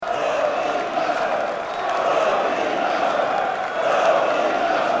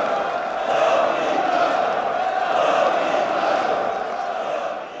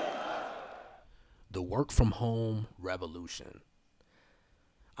home revolution.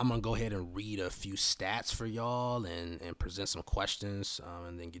 I'm going to go ahead and read a few stats for y'all and present some questions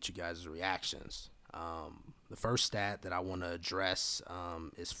and then get you guys' reactions. The first stat that I want to address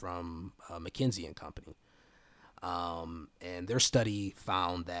is from McKinsey and Company. And their study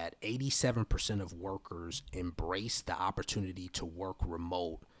found that 87% of workers embrace the opportunity to work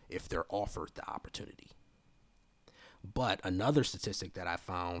remote if they're offered the opportunity. But another statistic that I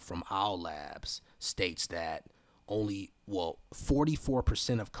found from Owl Labs states that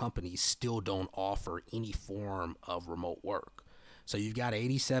 44% of companies still don't offer any form of remote work. So you've got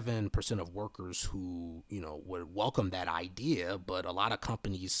 87% of workers who, would welcome that idea, but a lot of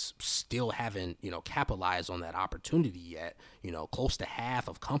companies still haven't, capitalized on that opportunity yet. Close to half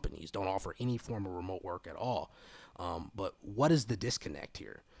of companies don't offer any form of remote work at all. But what is the disconnect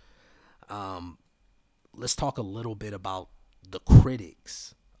here? Let's talk a little bit about the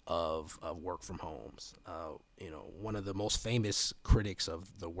critics of work from homes. One of the most famous critics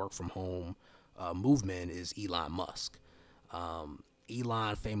of the work from home movement is Elon Musk.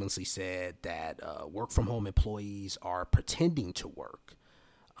 Elon famously said that work from home employees are pretending to work.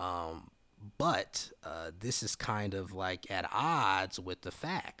 But this is kind of like at odds with the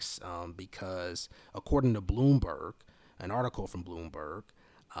facts because according to Bloomberg, an article from Bloomberg,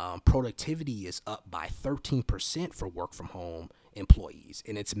 productivity is up by 13% for work from home employees.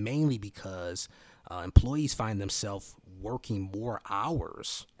 And it's mainly because employees find themselves working more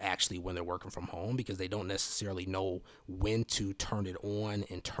hours actually when they're working from home because they don't necessarily know when to turn it on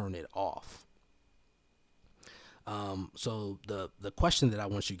and turn it off. So the question that I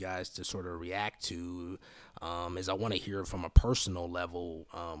want you guys to sort of react to is I want to hear from a personal level,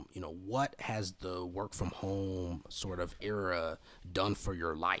 what has the work from home sort of era done for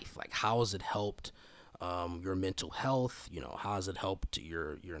your life? Like, how has it helped your mental health? How has it helped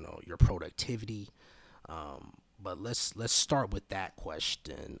your productivity? But let's start with that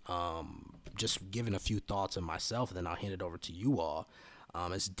question. Just giving a few thoughts of myself, and then I'll hand it over to you all.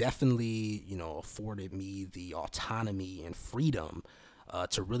 It's definitely, afforded me the autonomy and freedom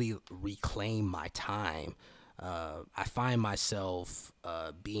to really reclaim my time. I find myself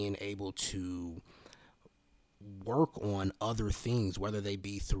being able to work on other things, whether they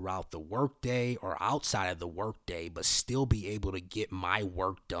be throughout the workday or outside of the workday, but still be able to get my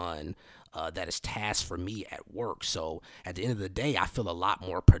work done that is tasked for me at work. So at the end of the day, I feel a lot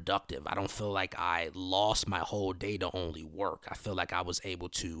more productive. I don't feel like I lost my whole day to only work. I feel like I was able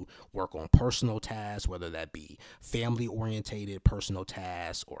to work on personal tasks, whether that be family orientated personal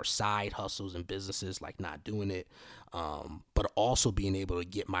tasks or side hustles and businesses like not doing it. But also being able to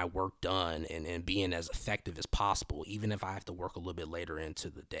get my work done and being as effective as possible, even if I have to work a little bit later into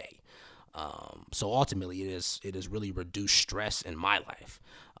the day. So ultimately, it is really reduced stress in my life.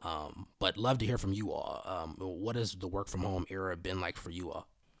 But love to hear from you all. What has the work from home era been like for you all?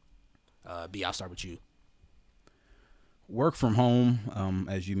 B, I'll start with you. Work from home,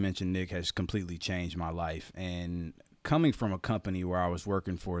 as you mentioned, Nick, has completely changed my life. And coming from a company where I was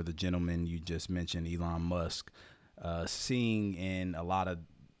working for the gentleman you just mentioned, Elon Musk, seeing in a lot of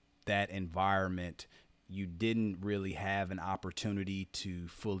that environment, you didn't really have an opportunity to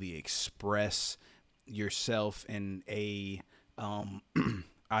fully express yourself in a,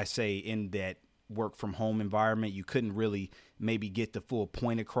 I say in that work from home environment. You couldn't really maybe get the full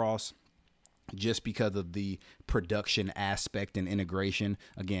point across just because of the production aspect and integration.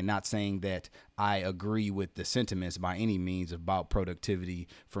 Again, not saying that I agree with the sentiments by any means about productivity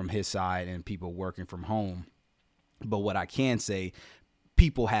from his side and people working from home. But what I can say,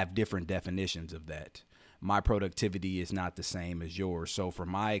 people have different definitions of that. My productivity is not the same as yours. So from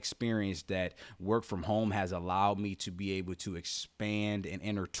my experience, that work from home has allowed me to be able to expand and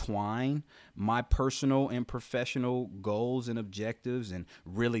intertwine my personal and professional goals and objectives and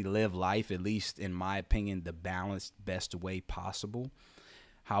really live life, at least in my opinion, the balanced best way possible.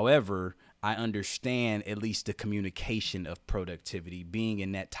 However, I understand at least the communication of productivity. Being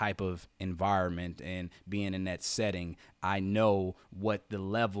in that type of environment and being in that setting, I know what the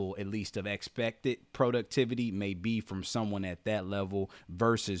level, at least of expected productivity may be from someone at that level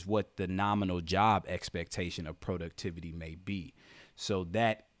versus what the nominal job expectation of productivity may be. So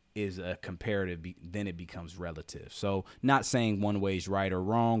that is a comparative, then it becomes relative. So not saying one way is right or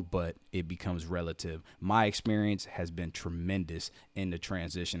wrong, but it becomes relative. My experience has been tremendous in the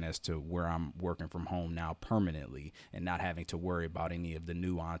transition as to where I'm working from home now permanently and not having to worry about any of the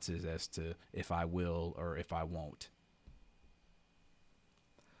nuances as to if I will or if I won't.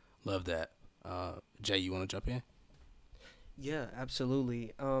 Love that. Jay, you want to jump in? Yeah,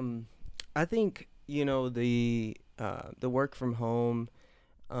 absolutely. I think the work from home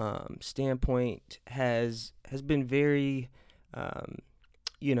standpoint has been very, um,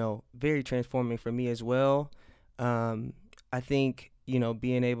 very transforming for me as well. Um, I think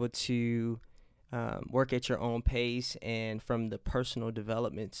being able to work at your own pace, and from the personal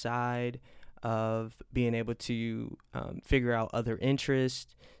development side of being able to figure out other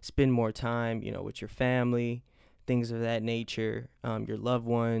interests, spend more time, with your family, things of that nature, your loved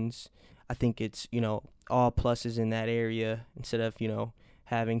ones. I think it's, all pluses in that area instead of,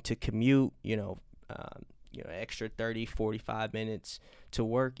 having to commute, extra 30, 45 minutes to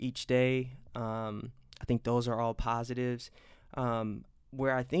work each day. I think those are all positives.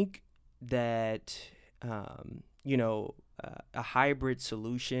 Where I think that a hybrid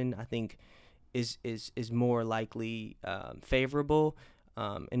solution, I think, is more likely favorable,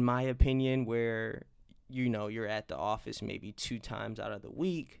 in my opinion, where you're at the office maybe 2 times out of the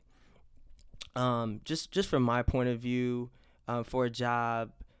week. Just from my point of view, for a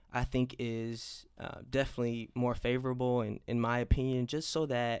job, I think is definitely more favorable in my opinion, just so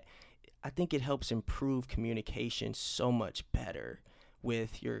that I think it helps improve communication so much better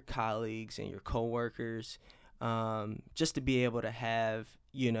with your colleagues and your coworkers. Just to be able to have,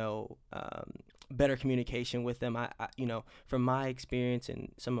 better communication with them. From my experience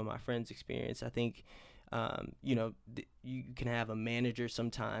and some of my friends' experience, I think, you can have a manager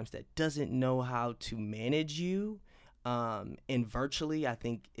sometimes that doesn't know how to manage you. And virtually, I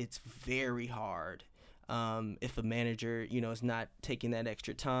think it's very hard, if a manager, is not taking that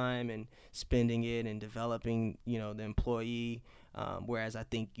extra time and spending it and developing, the employee. Whereas I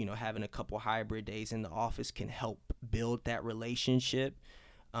think, having a couple hybrid days in the office can help build that relationship,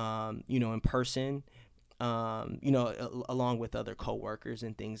 in person, along with other coworkers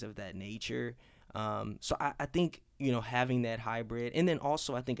and things of that nature. So I think, having that hybrid. And then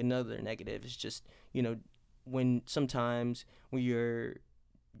also, I think another negative is just, when sometimes when you're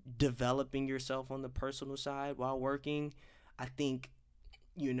developing yourself on the personal side while working, I think,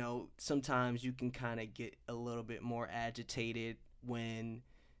 sometimes you can kind of get a little bit more agitated when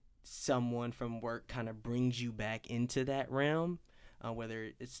someone from work kind of brings you back into that realm,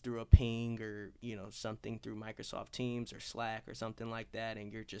 whether it's through a ping or, something through Microsoft Teams or Slack or something like that.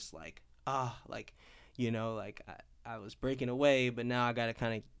 And you're just like, like, like I was breaking away, but now I got to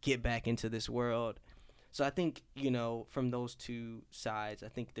kind of get back into this world. So I think, from those two sides, I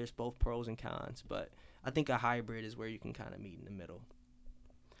think there's both pros and cons, but I think a hybrid is where you can kind of meet in the middle.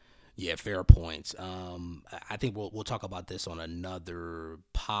 Yeah, fair points. I think we'll talk about this on another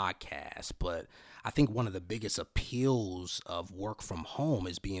podcast, but I think one of the biggest appeals of work from home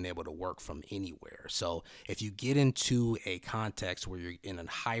is being able to work from anywhere. So if you get into a context where you're in a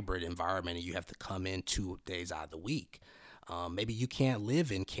hybrid environment and you have to come in 2 days out of the week, maybe you can't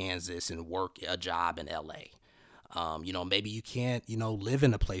live in Kansas and work a job in LA. Maybe you can't, live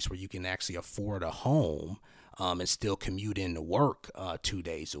in a place where you can actually afford a home, and still commute into work 2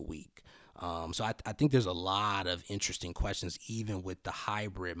 days a week. So I think there's a lot of interesting questions, even with the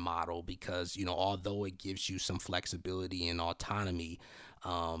hybrid model, because, although it gives you some flexibility and autonomy,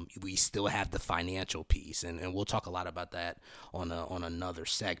 we still have the financial piece. And we'll talk a lot about that on another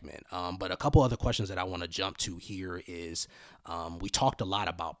segment. But a couple other questions that I want to jump to here is, we talked a lot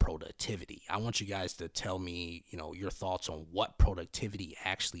about productivity. I want you guys to tell me, your thoughts on what productivity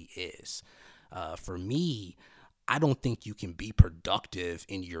actually is. For me, I don't think you can be productive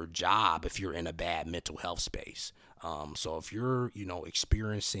in your job if you're in a bad mental health space. So if you're,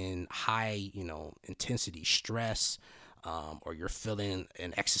 experiencing high, intensity stress, or you're feeling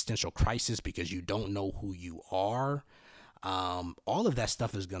an existential crisis because you don't know who you are, all of that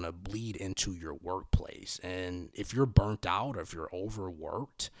stuff is going to bleed into your workplace. And if you're burnt out or if you're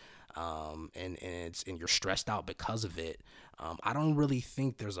overworked, and you're stressed out because of it, I don't really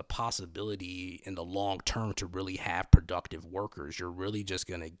think there's a possibility in the long term to really have productive workers. You're really just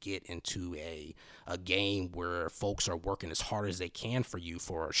going to get into a game where folks are working as hard as they can for you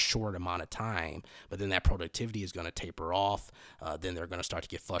for a short amount of time, but then that productivity is going to taper off. Then they're going to start to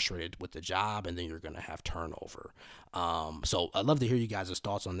get frustrated with the job, and then you're going to have turnover. So I'd love to hear you guys'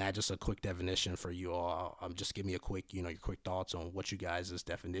 thoughts on that. Just a quick definition for you all. Just give me a quick, your quick thoughts on what you guys'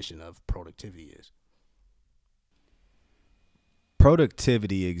 definition of productivity is.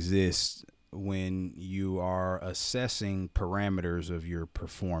 Productivity exists when you are assessing parameters of your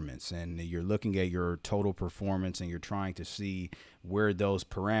performance, and you're looking at your total performance and you're trying to see where those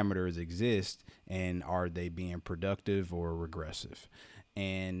parameters exist and are they being productive or regressive.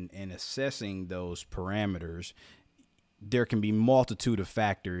 And in assessing those parameters, there can be multitude of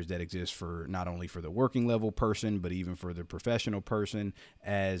factors that exist for not only for the working level person, but even for the professional person,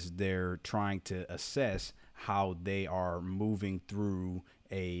 as they're trying to assess how they are moving through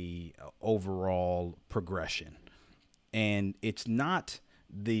a overall progression. And it's not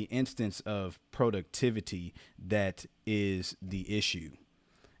the instance of productivity that is the issue.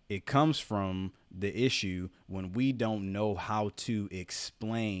 It comes from the issue when we don't know how to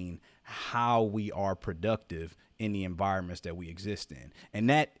explain how we are productive in the environments that we exist in. And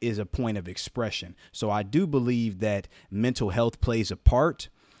that is a point of expression. So I do believe that mental health plays a part,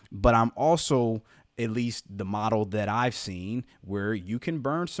 but I'm also, at least the model that I've seen, where you can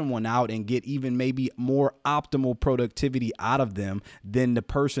burn someone out and get even maybe more optimal productivity out of them than the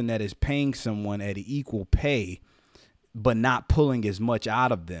person that is paying someone at equal pay, but not pulling as much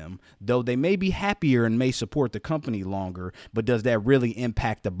out of them, though they may be happier and may support the company longer. But does that really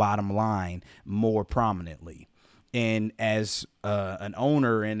impact the bottom line more prominently? And as an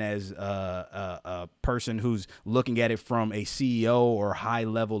owner and as a person who's looking at it from a CEO or high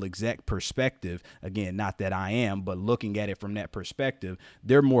level exec perspective, again, not that I am, but looking at it from that perspective,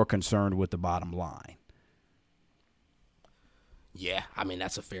 they're more concerned with the bottom line. Yeah, I mean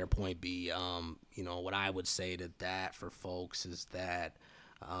that's a fair point. B. What I would say to that for folks is that,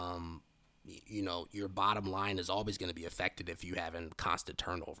 your bottom line is always going to be affected if you having constant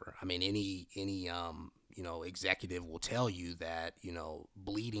turnover. I mean, any executive will tell you that,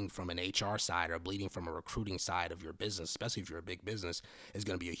 bleeding from an HR side or bleeding from a recruiting side of your business, especially if you're a big business, is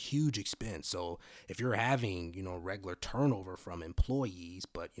going to be a huge expense. So if you're having, regular turnover from employees,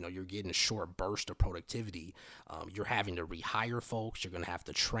 but, you're getting a short burst of productivity, you're having to rehire folks, you're going to have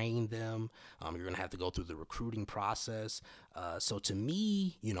to train them, you're going to have to go through the recruiting process. So to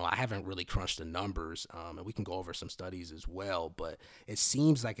me, I haven't really crunched the numbers, and we can go over some studies as well, but it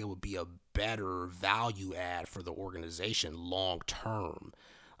seems like it would be a better value add for the organization long term,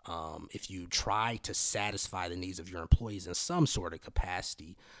 if you try to satisfy the needs of your employees in some sort of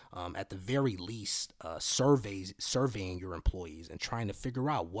capacity. At the very least, surveying your employees and trying to figure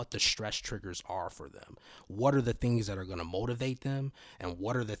out what the stress triggers are for them. What are the things that are going to motivate them, and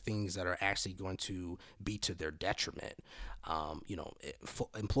what are the things that are actually going to be to their detriment?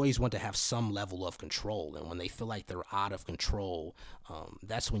 Employees want to have some level of control, and when they feel like they're out of control,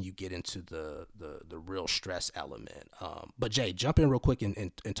 that's when you get into the real stress element. But Jay, jump in real quick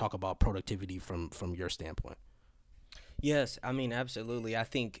and talk about productivity from your standpoint. Yes, I mean, absolutely. I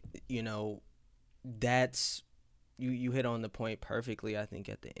think, that's you hit on the point perfectly, I think,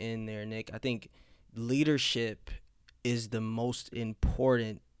 at the end there, Nick. I think leadership is the most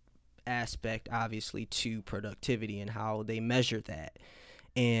important aspect, obviously, to productivity and how they measure that.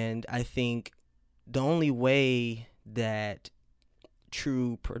 And I think the only way that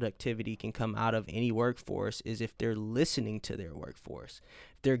true productivity can come out of any workforce is if they're listening to their workforce.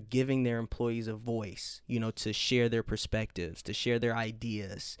 If they're giving their employees a voice, to share their perspectives, to share their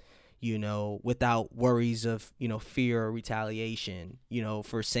ideas, without worries of, fear or retaliation,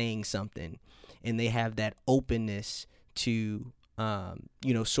 for saying something. And they have that openness to,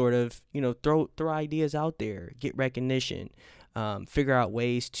 sort of, throw ideas out there, get recognition, figure out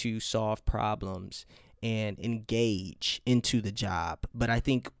ways to solve problems and engage into the job. But I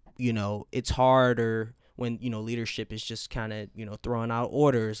think, it's harder when, leadership is just kind of, throwing out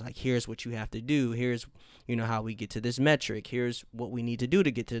orders like, here's what you have to do. Here's, how we get to this metric. Here's what we need to do to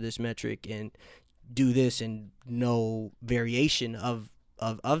get to this metric, and do this, and no variation of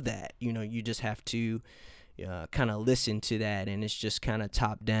that. You just have to kind of listen to that, and it's just kind of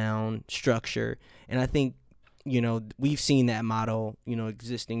top down structure. And I think, we've seen that model,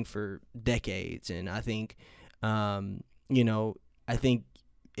 existing for decades. And I think, I think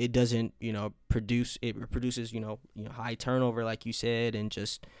it doesn't, it produces, high turnover, like you said, and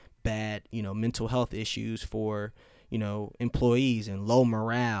just bad, mental health issues for, employees, and low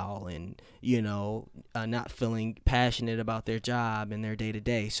morale, and, not feeling passionate about their job and their day to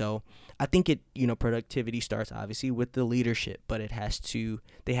day. So I think productivity starts obviously with the leadership, but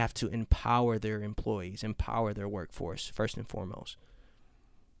they have to empower their employees, empower their workforce first and foremost.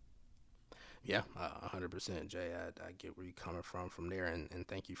 Yeah, 100%, Jay. I get where you're coming from there, and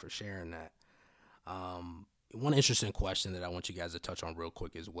thank you for sharing that. One interesting question that I want you guys to touch on real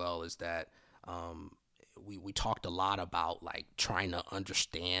quick as well is that, we talked a lot about like trying to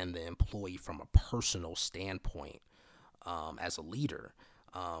understand the employee from a personal standpoint, as a leader.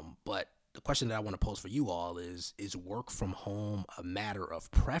 But the question that I want to pose for you all is work from home a matter of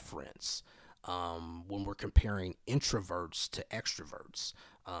preference, when we're comparing introverts to extroverts?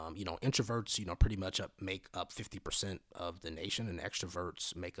 Introverts, pretty much make up 50% of the nation, and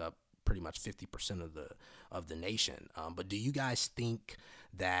extroverts make up pretty much 50% of the nation. But do you guys think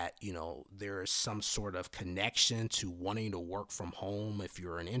that, there is some sort of connection to wanting to work from home if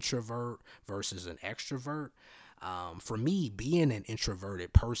you're an introvert versus an extrovert? For me, being an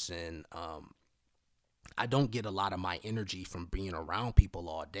introverted person, I don't get a lot of my energy from being around people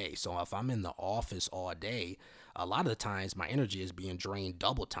all day. So if I'm in the office all day, a lot of the times my energy is being drained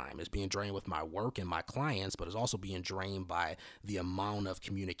double time. It's being drained with my work and my clients, but it's also being drained by the amount of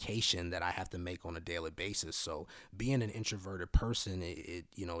communication that I have to make on a daily basis. So being an introverted person,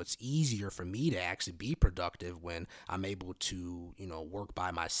 it's easier for me to actually be productive when I'm able to, work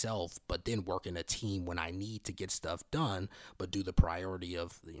by myself, but then work in a team when I need to get stuff done, but do the priority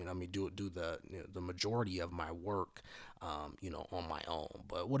of, do the majority of my work, on my own.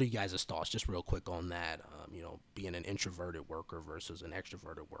 But what are you guys' thoughts, just real quick on that? Being an introverted worker versus an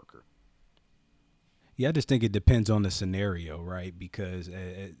extroverted worker. Yeah, I just think it depends on the scenario, right? Because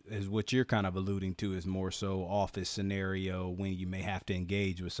as what you're kind of alluding to is more so office scenario when you may have to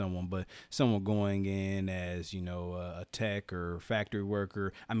engage with someone, but someone going in as, a tech or factory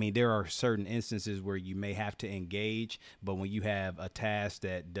worker. I mean, there are certain instances where you may have to engage, but when you have a task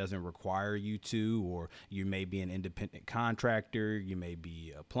that doesn't require you to, or you may be an independent contractor, you may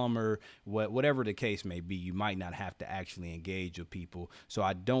be a plumber, whatever the case may be, you might not have to actually engage with people. So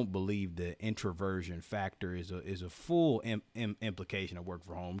I don't believe the introversion factor is a full implication of work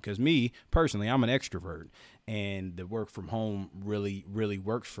from home, because me personally, I'm an extrovert, and the work from home really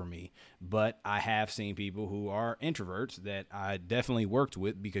works for me. But I have seen people who are introverts that I definitely worked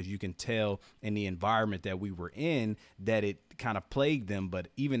with, because you can tell in the environment that we were in that it kind of plagued them. But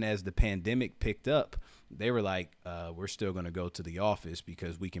even as the pandemic picked up, they were like, we're still going to go to the office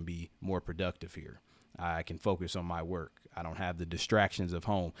because we can be more productive here. I can focus on my work. I don't have the distractions of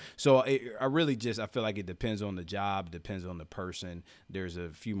home. So I feel like it depends on the job, depends on the person. There's a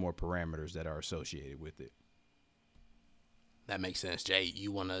few more parameters that are associated with it. That makes sense. Jay,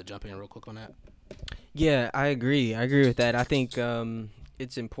 you want to jump in real quick on that? Yeah, I agree. I agree with that. I think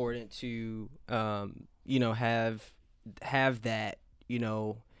it's important to have that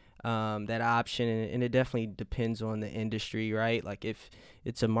that option, and it definitely depends on the industry, right? Like if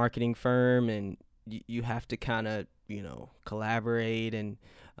it's a marketing firm and you have to kind of collaborate and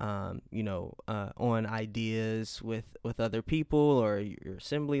on ideas with other people, or you're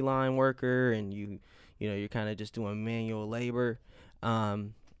assembly line worker and you're kind of just doing manual labor.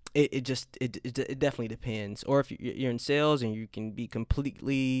 It definitely depends. Or if you're in sales and you can be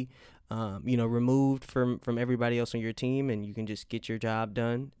completely removed from everybody else on your team, and you can just get your job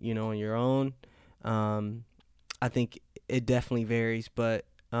done on your own. I think it definitely varies, but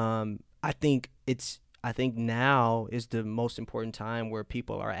I think now is the most important time where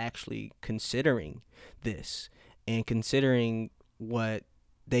people are actually considering this and considering what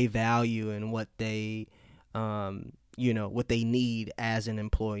they value and what they what they need as an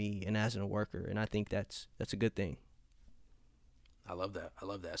employee and as a worker. And I think that's a good thing. I love that. I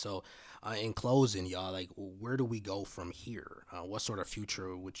love that. So, in closing, y'all, like, where do we go from here? What sort of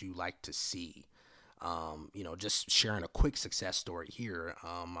future would you like to see? Just sharing a quick success story here.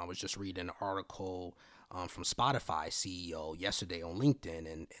 I was just reading an article from Spotify CEO yesterday on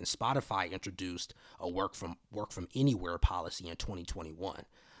LinkedIn, and Spotify introduced a work from anywhere policy in 2021.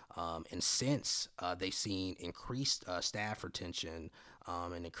 And since they've seen increased staff retention,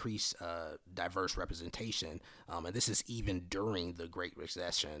 and increased diverse representation, and this is even during the Great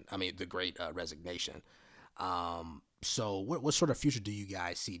Recession. I mean, the Great Resignation. So what sort of future do you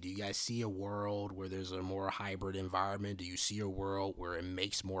guys see? Do you guys see a world where there's a more hybrid environment? Do you see a world where it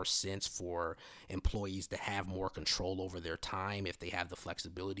makes more sense for employees to have more control over their time if they have the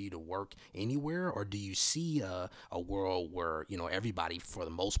flexibility to work anywhere? Or do you see a world where, everybody, for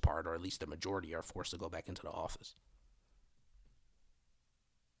the most part, or at least the majority, are forced to go back into the office?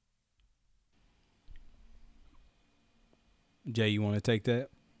 Jay, you want to take that?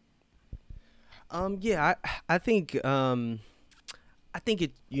 Yeah, I think I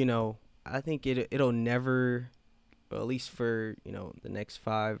think it'll never, well, at least for the next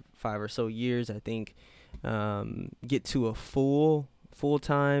five or so years, I think get to a full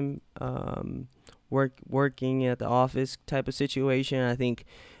time working at the office type of situation. I think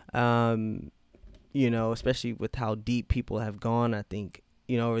especially with how deep people have gone, I think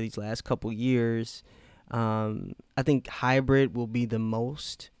over these last couple years, I think hybrid will be the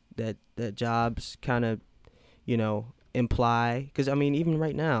most that jobs kind of imply, because I mean, even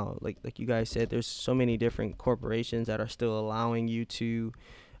right now, like you guys said, there's so many different corporations that are still allowing you to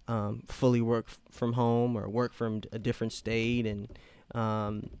fully work from home or work from a different state, and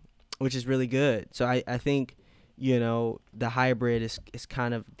which is really good. So I think the hybrid is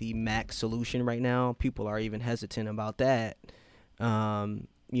kind of the max solution right now. People are even hesitant about that. I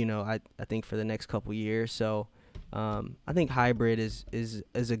think for the next couple years. So I think hybrid is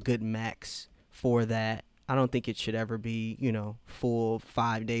a good max for that. I don't think it should ever be, full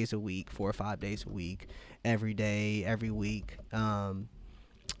 5 days a week, 4 or 5 days a week, every day, every week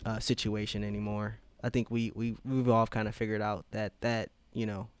situation anymore. I think we've all kind of figured out that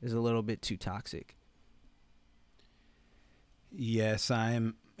is a little bit too toxic. Yes, I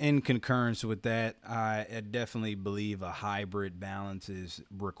am in concurrence with that. I definitely believe a hybrid balance is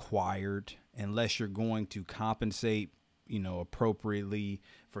required unless you're going to compensate, appropriately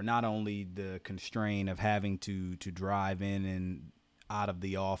for not only the constraint of having to drive in and out of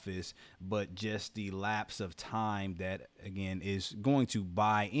the office, but just the lapse of time that again is going to,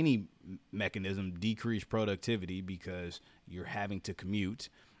 by any mechanism, decrease productivity because you're having to commute.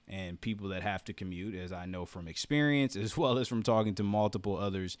 And people that have to commute, as I know from experience, as well as from talking to multiple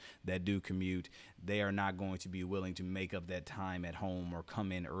others that do commute, they are not going to be willing to make up that time at home or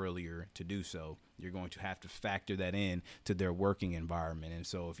come in earlier to do so. You're going to have to factor that in to their working environment. And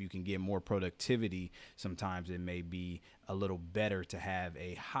so if you can get more productivity, sometimes it may be a little better to have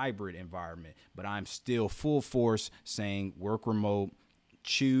a hybrid environment. But I'm still full force saying work remote,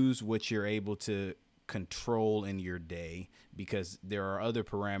 choose what you're able to control in your day, because there are other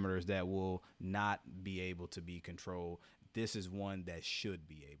parameters that will not be able to be controlled. This is one that should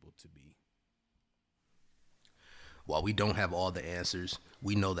be able to be. While we don't have all the answers,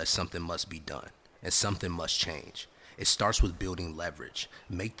 we know that something must be done and something must change. It starts with building leverage.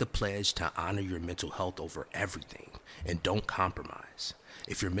 Make the pledge to honor your mental health over everything and don't compromise.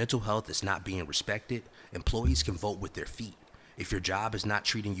 If your mental health is not being respected, employees can vote with their feet. If your job is not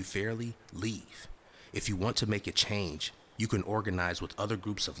treating you fairly, leave. If you want to make a change, you can organize with other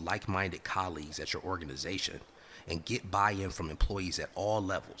groups of like-minded colleagues at your organization and get buy-in from employees at all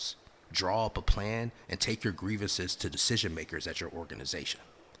levels. Draw up a plan and take your grievances to decision makers at your organization.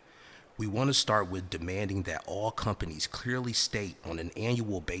 We want to start with demanding that all companies clearly state on an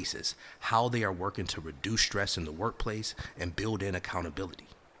annual basis how they are working to reduce stress in the workplace and build in accountability.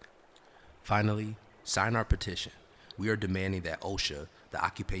 Finally, sign our petition. We are demanding that OSHA, the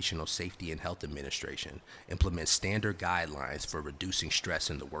Occupational Safety and Health Administration, implement standard guidelines for reducing stress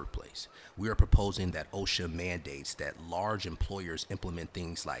in the workplace. We are proposing that OSHA mandates that large employers implement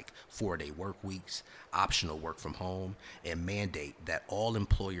things like 4-day work weeks, optional work from home, and mandate that all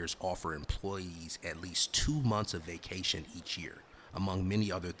employers offer employees at least 2 months of vacation each year, among many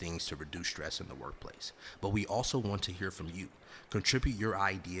other things to reduce stress in the workplace. But we also want to hear from you. Contribute your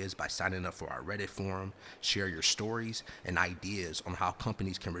ideas by signing up for our Reddit forum, share your stories and ideas on how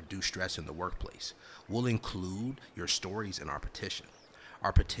companies can reduce stress in the workplace. We'll include your stories in our petition.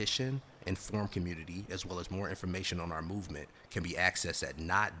 Our petition and forum community, as well as more information on our movement, can be accessed at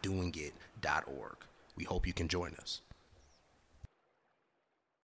notdoingit.org. We hope you can join us.